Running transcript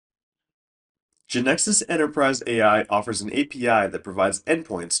GeneXus Enterprise AI offers an API that provides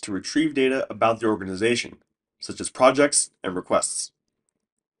endpoints to retrieve data about the organization, such as projects and requests.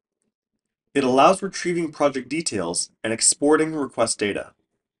 It allows retrieving project details and exporting request data.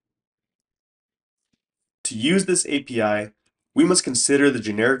 To use this API, we must consider the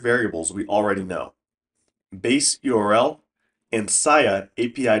generic variables we already know: base URL and SIA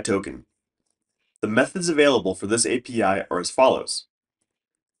API token. The methods available for this API are as follows.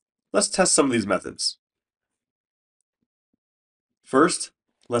 Let's test some of these methods. First,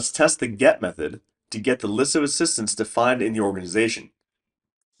 let's test the get method to get the list of assistants defined in the organization.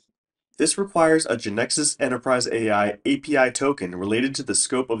 This requires a GeneXus Enterprise AI API token related to the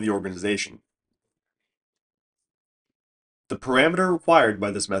scope of the organization. The parameter required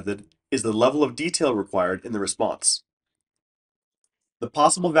by this method is the level of detail required in the response. The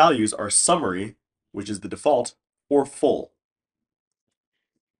possible values are summary, which is the default, or full.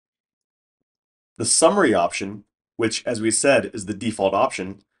 The summary option, which as we said is the default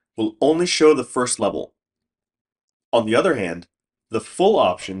option, will only show the first level. On the other hand, the full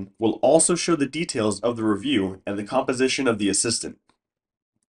option will also show the details of the review and the composition of the assistant.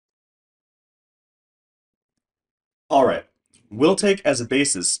 Alright, we'll take as a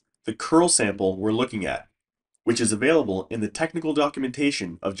basis the curl sample we're looking at, which is available in the technical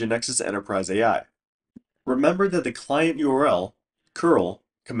documentation of GeneXus Enterprise AI. Remember that the client URL, curl,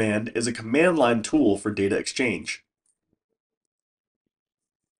 command is a command line tool for data exchange.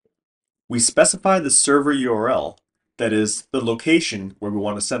 We specify the server URL, that is, the location where we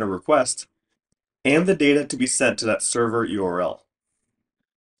want to send a request, and the data to be sent to that server URL.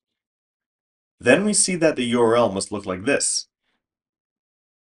 Then we see that the URL must look like this.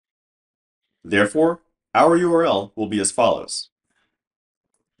 Therefore, our URL will be as follows,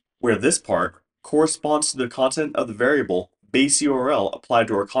 where this part corresponds to the content of the variable base URL applied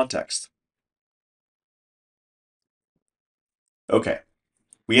to our context. Okay,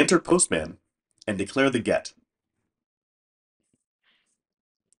 we enter Postman and declare the get.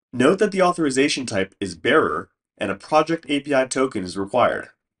 Note that the authorization type is bearer and a project API token is required.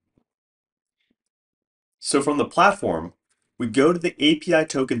 So from the platform, we go to the API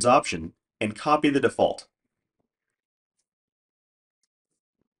tokens option and copy the default.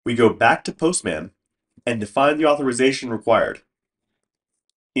 We go back to Postman and define the authorization required.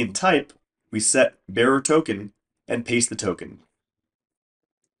 In type, we set bearer token and paste the token.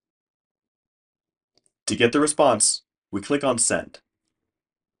 To get the response, we click on Send.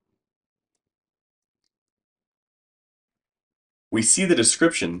 We see the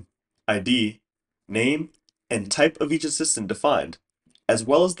description, ID, name, and type of each assistant defined, as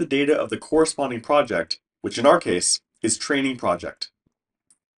well as the data of the corresponding project, which in our case is training project.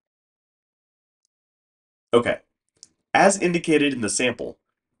 Okay, as indicated in the sample,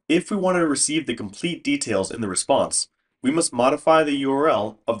 if we want to receive the complete details in the response, we must modify the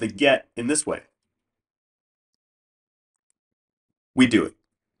URL of the get in this way. We do it.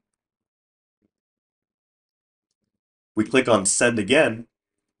 We click on Send again,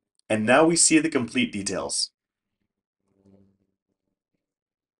 and now we see the complete details.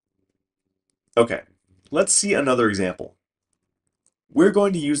 Okay, let's see another example. We're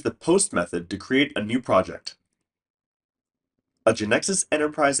going to use the post method to create a new project. A GeneXus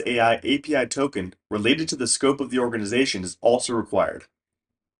Enterprise AI API token related to the scope of the organization is also required.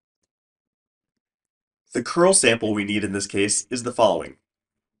 The curl sample we need in this case is the following.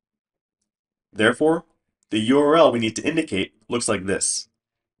 Therefore, the URL we need to indicate looks like this.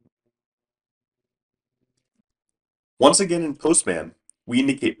 Once again in Postman, we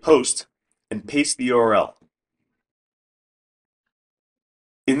indicate post and paste the URL.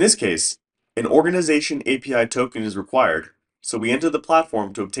 In this case, an organization API token is required, so we enter the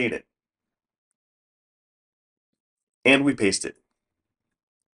platform to obtain it. And we paste it.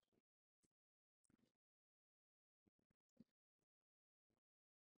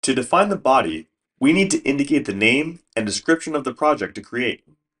 To define the body, we need to indicate the name and description of the project to create.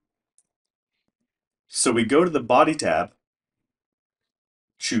 So we go to the Body tab,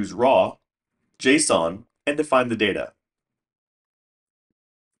 choose Raw, JSON, and define the data.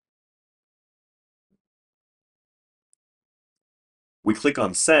 We click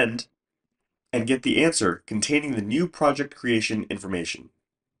on Send and get the answer containing the new project creation information.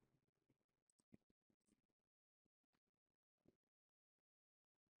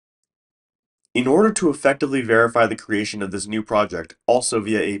 In order to effectively verify the creation of this new project, also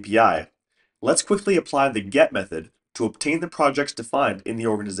via API, let's quickly apply the GET method to obtain the projects defined in the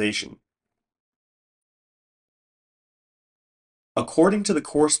organization. According to the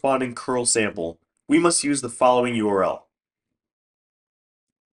corresponding curl sample, we must use the following URL.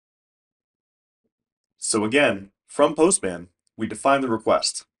 So again, from Postman, we define the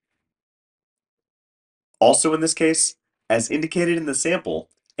request. Also in this case, as indicated in the sample,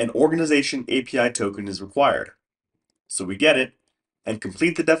 an organization API token is required. So we get it and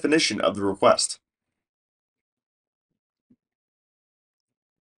complete the definition of the request.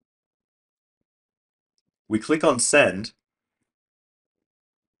 We click on Send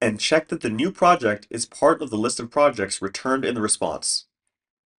and check that the new project is part of the list of projects returned in the response.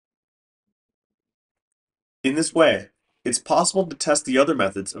 In this way, it's possible to test the other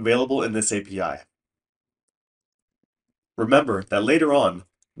methods available in this API. Remember that later on,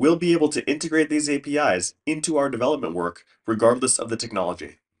 we'll be able to integrate these APIs into our development work regardless of the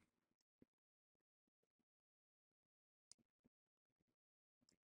technology.